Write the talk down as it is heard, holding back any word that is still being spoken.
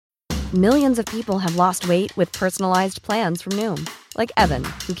Millions of people have lost weight with personalized plans from Noom. Like Evan,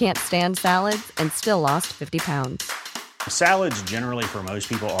 who can't stand salads and still lost 50 pounds. Salads generally for most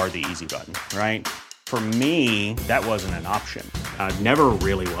people are the easy button, right? For me, that wasn't an option. I never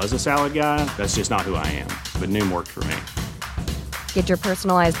really was a salad guy. That's just not who I am. But Noom worked for me. Get your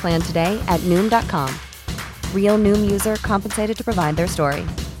personalized plan today at Noom.com. Real Noom user compensated to provide their story.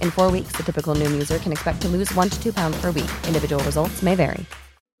 In 4 weeks, the typical Noom user can expect to lose 1 to 2 pounds per week. Individual results may vary.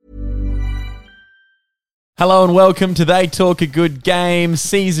 Hello and welcome to They Talk a Good Game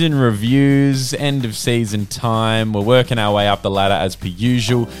season reviews, end of season time. We're working our way up the ladder as per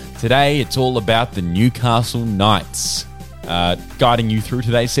usual. Today it's all about the Newcastle Knights. Guiding you through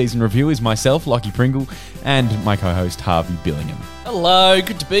today's season review is myself, Lockie Pringle, and my co-host Harvey Billingham. Hello,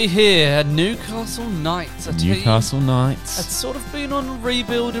 good to be here. Newcastle Knights. Newcastle Knights. It's sort of been on a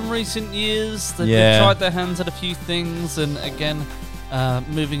rebuild in recent years. They've tried their hands at a few things, and again,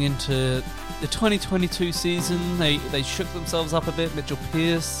 moving into the 2022 season, they shook themselves up a bit. Mitchell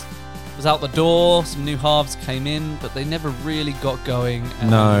Pearce was out the door, some new halves came in, but they never really got going.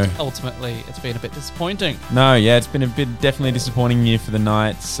 And ultimately, it's been a bit disappointing. It's been a bit definitely disappointing year for the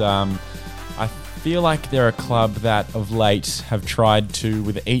Knights. I feel like they're a club that of late have tried to,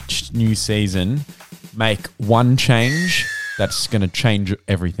 with each new season, make one change that's going to change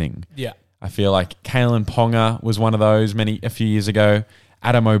everything. Yeah. I feel like Kalen Ponga was one of those a few years ago.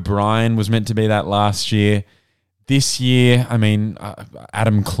 Adam O'Brien was meant to be that last year. This year,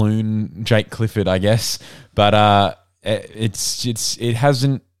 Adam Clune, Jake Clifford, I guess. But it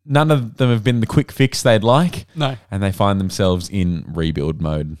hasn't. None of them have been the quick fix they'd like. No, and they find themselves in rebuild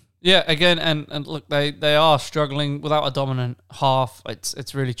mode. Yeah, again, and look, they are struggling without a dominant half.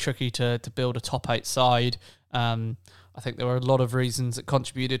 It's really tricky to build a top 8 side. I think there were a lot of reasons that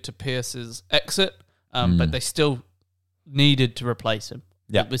contributed to Pearce's exit, but they still needed to replace him.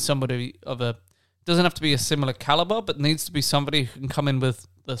 Yeah, with somebody doesn't have to be a similar caliber, but needs to be somebody who can come in with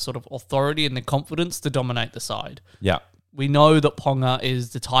the sort of authority and the confidence to dominate the side. Yeah, we know that Ponga is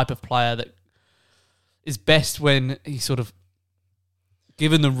the type of player that is best when he's sort of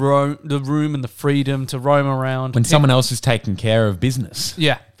given the room and the freedom to roam around. When someone else is taking care of business.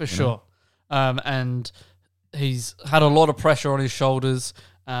 Yeah, for sure. And he's had a lot of pressure on his shoulders.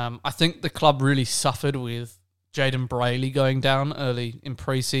 I think the club really suffered with Jaden Brayley going down early in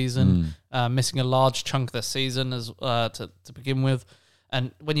pre-season, missing a large chunk of the season to begin with.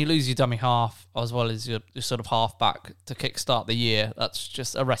 And when you lose your dummy half, as well as your sort of half-back to kickstart the year, that's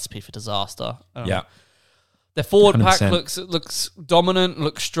just a recipe for disaster. Yeah. Their forward 100%. pack looks dominant,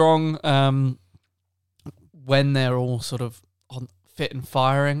 looks strong when they're all sort of fit and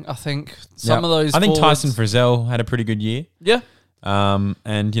firing, I think. Some of those I think forwards, Tyson Frizzell had a pretty good year. Yeah.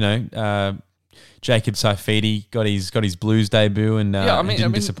 And, Jacob Saifidi got his Blues debut and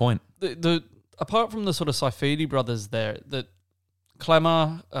didn't disappoint. Apart from the sort of Saifidi brothers there, that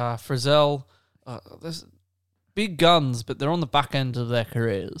Clemmer, Frizzell, there's big guns, but they're on the back end of their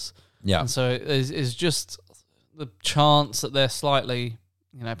careers. Yeah. And so it's just the chance that they're slightly,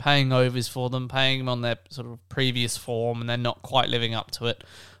 paying overs for them, paying them on their sort of previous form, and they're not quite living up to it.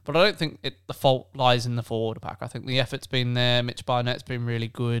 But I don't think the fault lies in the forward pack. I think the effort's been there. Mitch Barnett's been really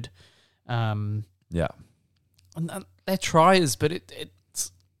good. Yeah. And they're tryers, but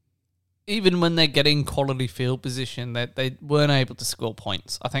it's even when they're getting quality field position, they weren't able to score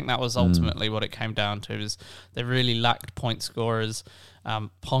points. I think that was ultimately what it came down to, is they really lacked point scorers.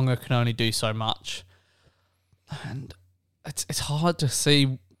 Ponga can only do so much. And it's hard to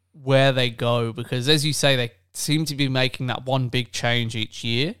see where they go, because as you say, they seem to be making that one big change each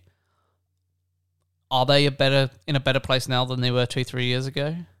year. Are they in a better place now than they were 2-3 years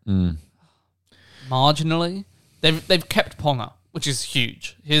ago? Marginally. They've kept Ponga, which is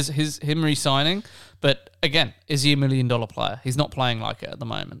huge. Him re-signing, but again, is he $1 million player? He's not playing like it at the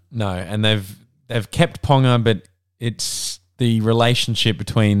moment. No, and they've kept Ponga, but it's the relationship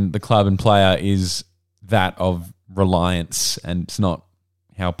between the club and player is that of reliance, and it's not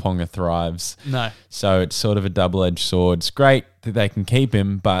how Ponga thrives. No. So it's sort of a double-edged sword. It's great that they can keep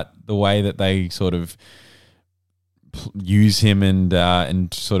him, but the way that they sort of use him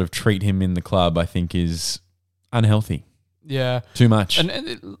and sort of treat him in the club, I think, is unhealthy. Yeah. Too much.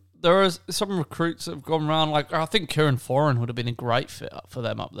 And there are some recruits that have gone around, like I think Kieran Foran would have been a great fit for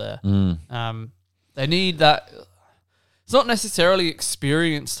them up there. They need that. It's not necessarily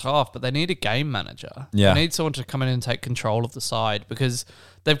experienced half, but they need a game manager. Yeah. They need someone to come in and take control of the side, because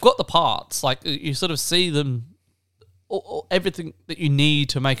they've got the parts. Like, you sort of see them, everything that you need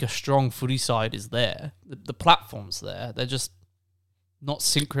to make a strong footy side is there. The platform's there. They're just not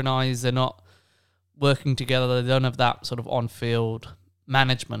synchronised. They're not working together. They don't have that sort of on-field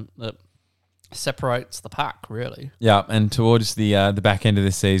management that separates the pack, really. Yeah, and towards the back end of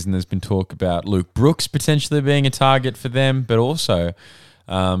the season, there's been talk about Luke Brooks potentially being a target for them, but also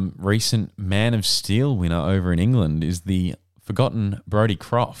recent Man of Steel winner over in England is the forgotten Brodie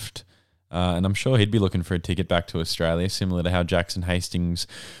Croft. And I'm sure he'd be looking for a ticket back to Australia, similar to how Jackson Hastings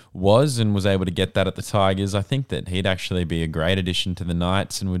was and was able to get that at the Tigers. I think that he'd actually be a great addition to the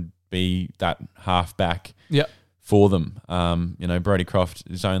Knights and would be that halfback for them. Brodie Croft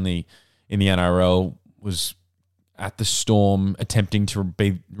is only in the NRL, was at the Storm attempting to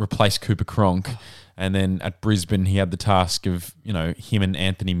replace Cooper Cronk. And then at Brisbane, he had the task of, him and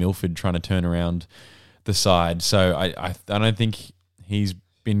Anthony Milford trying to turn around the side. So I don't think he's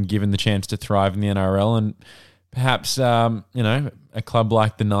been given the chance to thrive in the NRL, and perhaps a club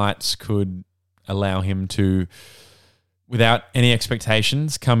like the Knights could allow him to, without any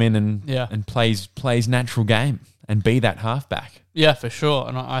expectations, come in and plays natural game and be that halfback. Yeah, for sure,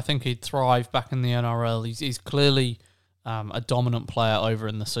 and I think he'd thrive back in the NRL. He's clearly a dominant player over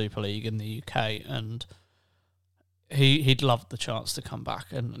in the Super League in the UK, and he'd love the chance to come back.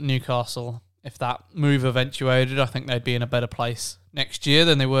 And Newcastle, if that move eventuated, I think they'd be in a better place next year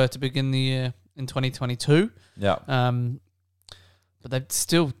than they were to begin the year in 2022. Yeah. But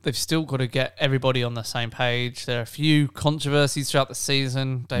they've still got to get everybody on the same page. There are a few controversies throughout the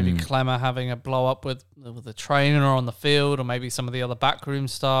season. David Clemmer having a blow up with the trainer on the field, or maybe some of the other backroom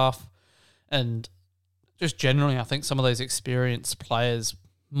staff, and just generally, I think some of those experienced players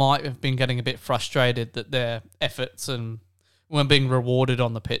might have been getting a bit frustrated that their efforts weren't being rewarded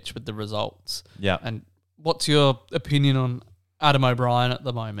on the pitch with the results. Yeah. And what's your opinion on Adam O'Brien at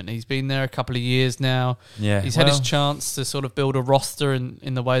the moment? He's been there a couple of years now. Yeah. He's had his chance to sort of build a roster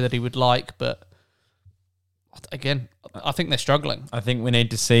in the way that he would like, but again, I think they're struggling. I think we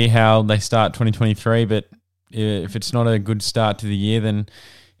need to see how they start 2023, but if it's not a good start to the year, then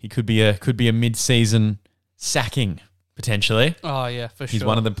he could be a mid-season sacking potentially. Oh yeah, for sure. He's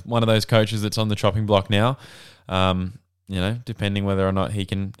one of those coaches that's on the chopping block now. Depending whether or not he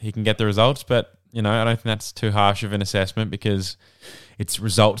can get the results, but I don't think that's too harsh of an assessment because it's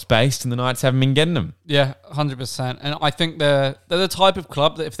results based, and the Knights haven't been getting them. Yeah, 100%. And I think they're the type of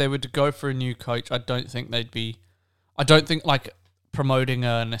club that if they were to go for a new coach, I don't think like promoting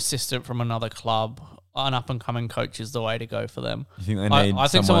an assistant from another club, an up and coming coach, is the way to go for them. You think they need I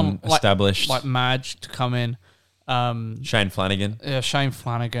think someone established, like Madge, to come in? Shane Flanagan. Yeah, Shane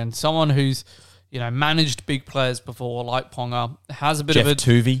Flanagan, someone who's managed big players before, like Ponga, has a bit Jeff of a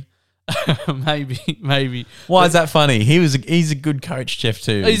Tuvey. maybe. Why is that funny? He's a good coach, Jeff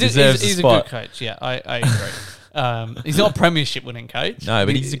Tuvey. He's a good coach. Yeah, I agree. He's not a premiership winning coach. No,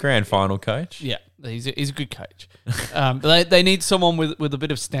 but he's a grand final coach. Yeah, he's a good coach. But they need someone with a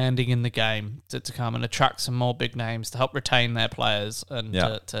bit of standing in the game to come and attract some more big names to help retain their players and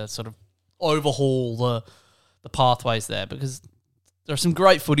to sort of overhaul the pathways there, because there are some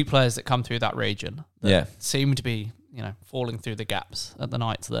great footy players that come through that region that seem to be falling through the gaps at the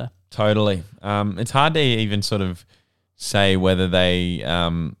Knights there. Totally. It's hard to even sort of say whether they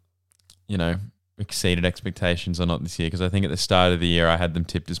exceeded expectations or not this year, because I think at the start of the year I had them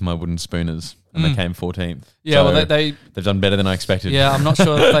tipped as my wooden spooners and they came 14th. Yeah, so well, they've done better than I expected. Yeah, I'm not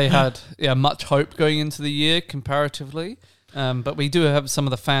sure if they had much hope going into the year comparatively. But we do have some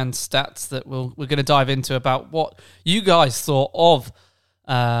of the fan stats that we're going to dive into about what you guys thought of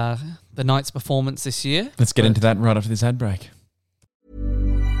the Knights' performance this year. Let's get into that right after this ad break.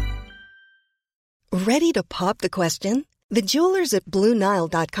 Ready to pop the question? The jewelers at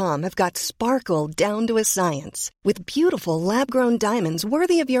BlueNile.com have got sparkle down to a science with beautiful lab-grown diamonds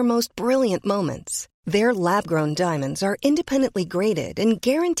worthy of your most brilliant moments. Their lab-grown diamonds are independently graded and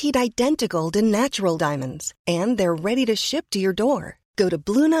guaranteed identical to natural diamonds, and they're ready to ship to your door. Go to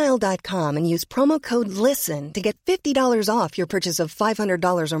BlueNile.com and use promo code LISTEN to get $50 off your purchase of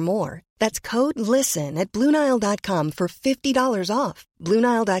 $500 or more. That's code LISTEN at BlueNile.com for $50 off.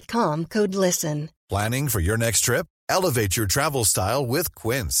 BlueNile.com, code LISTEN. Planning for your next trip? Elevate your travel style with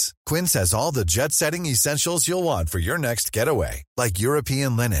Quince. Quince has all the jet-setting essentials you'll want for your next getaway, like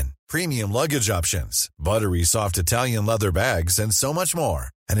European linen, premium luggage options, buttery soft Italian leather bags, and so much more.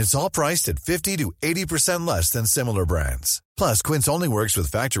 And it's all priced at 50 to 80% less than similar brands. Plus, Quince only works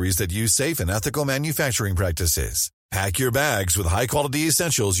with factories that use safe and ethical manufacturing practices. Pack your bags with high-quality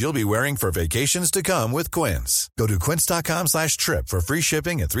essentials you'll be wearing for vacations to come with Quince. Go to quince.com/trip for free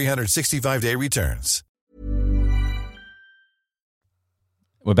shipping and 365-day returns.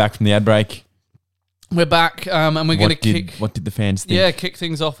 We're back from the ad break. We're back, and we're going to kick... What did the fans think? Yeah, kick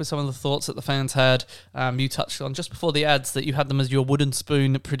things off with some of the thoughts that the fans had. You touched on just before the ads that you had them as your wooden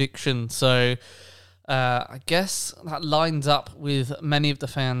spoon prediction. So I guess that lines up with many of the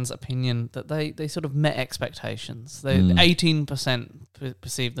fans' opinion that they sort of met expectations. 18%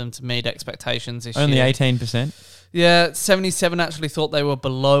 perceived them to meet expectations this Only year. 18%? Yeah, 77 actually thought they were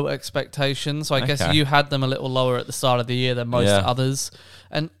below expectations. So I guess Okay. you had them a little lower at the start of the year than most others.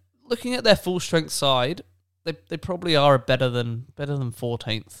 And looking at their full strength side, they probably are a better than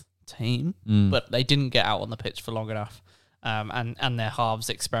 14th team, but they didn't get out on the pitch for long enough. And their halves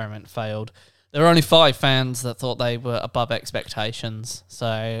experiment failed. There were only 5 fans that thought they were above expectations.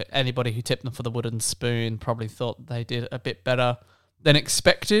 So anybody who tipped them for the wooden spoon probably thought they did a bit better than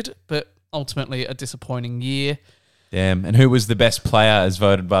expected, but ultimately a disappointing year. Damn. And who was the best player as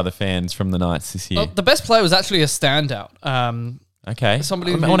voted by the fans from the Knights this year? The best player was actually a standout. Okay.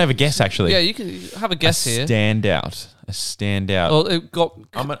 Somebody I want to have a guess, actually. Yeah, you can have a guess here. A standout. Well, it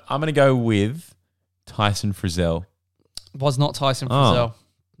I'm going to go with Tyson Frizzell. was not Tyson Frizzell.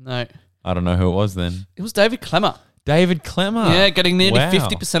 No. I don't know who it was then. It was David Klemmer. David Klemmer. Yeah, getting nearly Wow.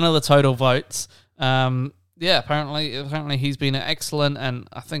 50% of the total votes. Apparently he's been excellent, and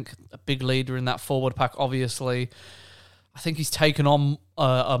I think a big leader in that forward pack, obviously. I think he's taken on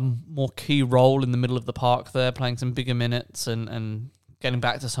a more key role in the middle of the park there, playing some bigger minutes and getting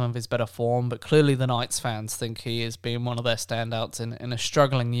back to some of his better form. But clearly the Knights fans think he is being one of their standouts in a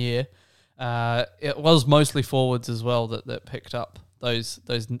struggling year. It was mostly forwards as well that picked up those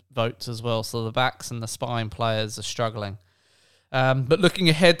votes as well. So the backs and the spine players are struggling. But looking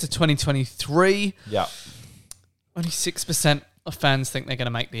ahead to 2023, Yeah. only 6% of fans think they're going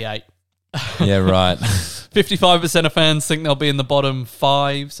to make the 8. Yeah, right. 55% of fans think they'll be in the bottom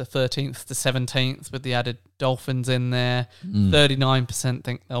 5, so 13th to 17th with the added Dolphins in there. 39%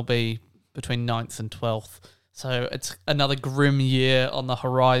 think they'll be between 9th and 12th. So it's another grim year on the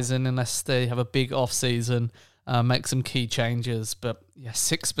horizon unless they have a big off-season, make some key changes. But yeah,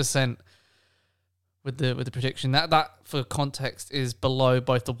 6% with the prediction. That for context is below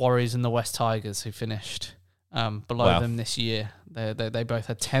both the Warriors and the West Tigers who finished below them this year. They both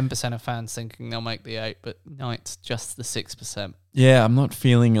had 10% of fans thinking they'll make the 8, but Knights just the 6%. Yeah, I'm not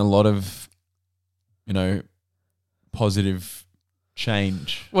feeling a lot of, positive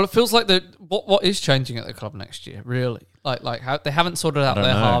change. Well, it feels like what is changing at the club next year, really? Like how they haven't sorted out I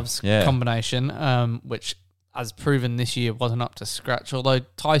their don't know. halves Yeah. combination, which as proven this year wasn't up to scratch. Although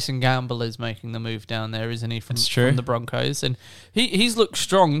Tyson Gamble is making the move down there, isn't he? From the Broncos, and he's looked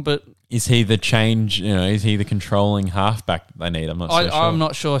strong, but Is he the change? Is he the controlling halfback that they need? I'm not so sure. I'm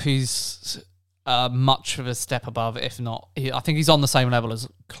not sure he's much of a step above. If not, I think he's on the same level as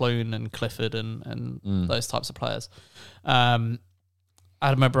Clune and Clifford and those types of players.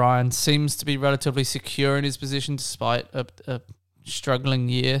 Adam O'Brien seems to be relatively secure in his position despite a struggling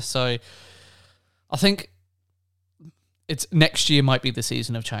year. So I think it's next year might be the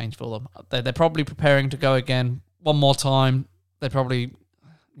season of change for them. They're probably preparing to go again one more time. They probably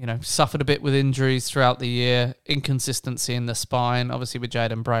suffered a bit with injuries throughout the year, inconsistency in the spine, obviously with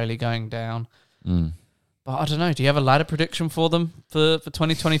Jaden Brayley going down. But I don't know. Do you have a ladder prediction for them for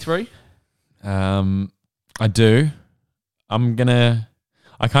 2023? I do. I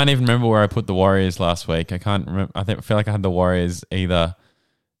can't even remember where I put the Warriors last week. I can't remember. I feel like I had the Warriors either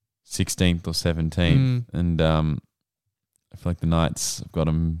 16th or 17th, and I feel like the Knights have got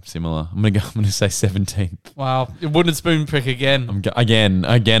them similar. I'm gonna say 17th. Wow, wooden spoon pick again. Again,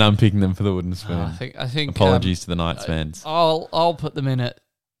 I'm picking them for the wooden spoon. I think. Apologies to the Knights fans. I'll put them in at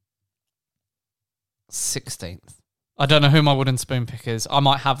 16th. I don't know who my wooden spoon pick is. I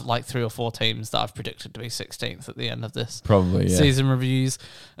might have like 3 or 4 teams that I've predicted to be 16th at the end of this Probably, yeah. season reviews.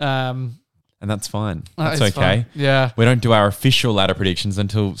 And that's fine. That That's is okay. fine. Yeah. We don't do our official ladder predictions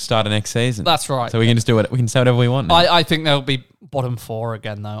until start of next season. That's right. So we can just do it. We can say whatever we want now. I think they'll be bottom 4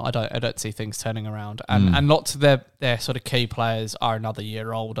 again, though. I don't see things turning around, and lots of their sort of key players are another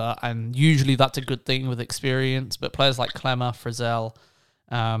year older, and usually that's a good thing with experience. But players like Klemmer, Frizzell,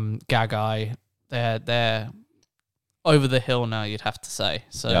 Gagai, they're over the hill now, you'd have to say.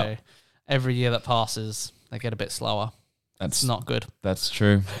 So every year that passes, they get a bit slower. That's not good. That's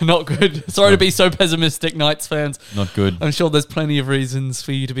true. Not good. Sorry to be so pessimistic, Knights fans. Not good. I'm sure there's plenty of reasons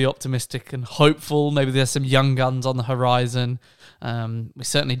for you to be optimistic and hopeful. Maybe there's some young guns on the horizon. We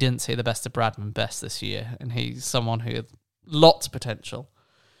certainly didn't see the best of Bradman Best this year, and he's someone who had lots of potential.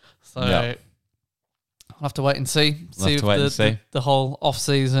 So I'll have to wait and see. The whole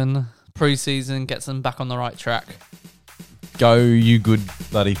off-season, pre-season gets them back on the right track. Go, you good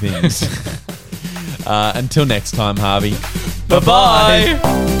bloody things. Until next time, Harvey. Bye-bye.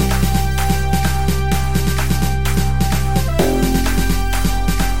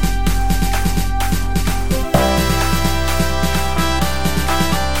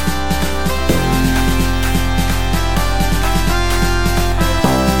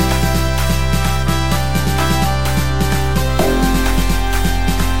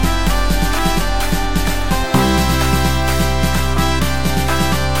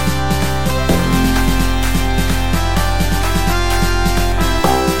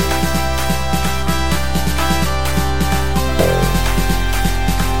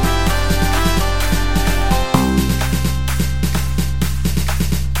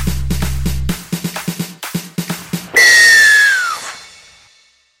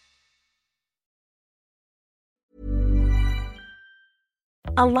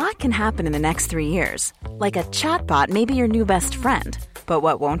 A lot can happen in the next 3 years. Like a chatbot may be your new best friend. But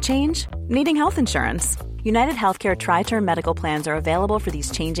what won't change? Needing health insurance. United Healthcare Tri-Term Medical Plans are available for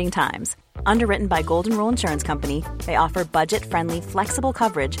these changing times. Underwritten by Golden Rule Insurance Company, they offer budget-friendly, flexible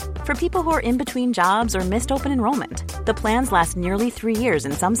coverage for people who are in between jobs or missed open enrollment. The plans last nearly 3 years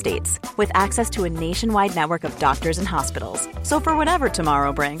in some states, with access to a nationwide network of doctors and hospitals. So for whatever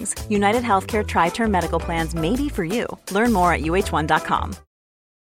tomorrow brings, United Healthcare Tri-Term Medical Plans may be for you. Learn more at uh1.com.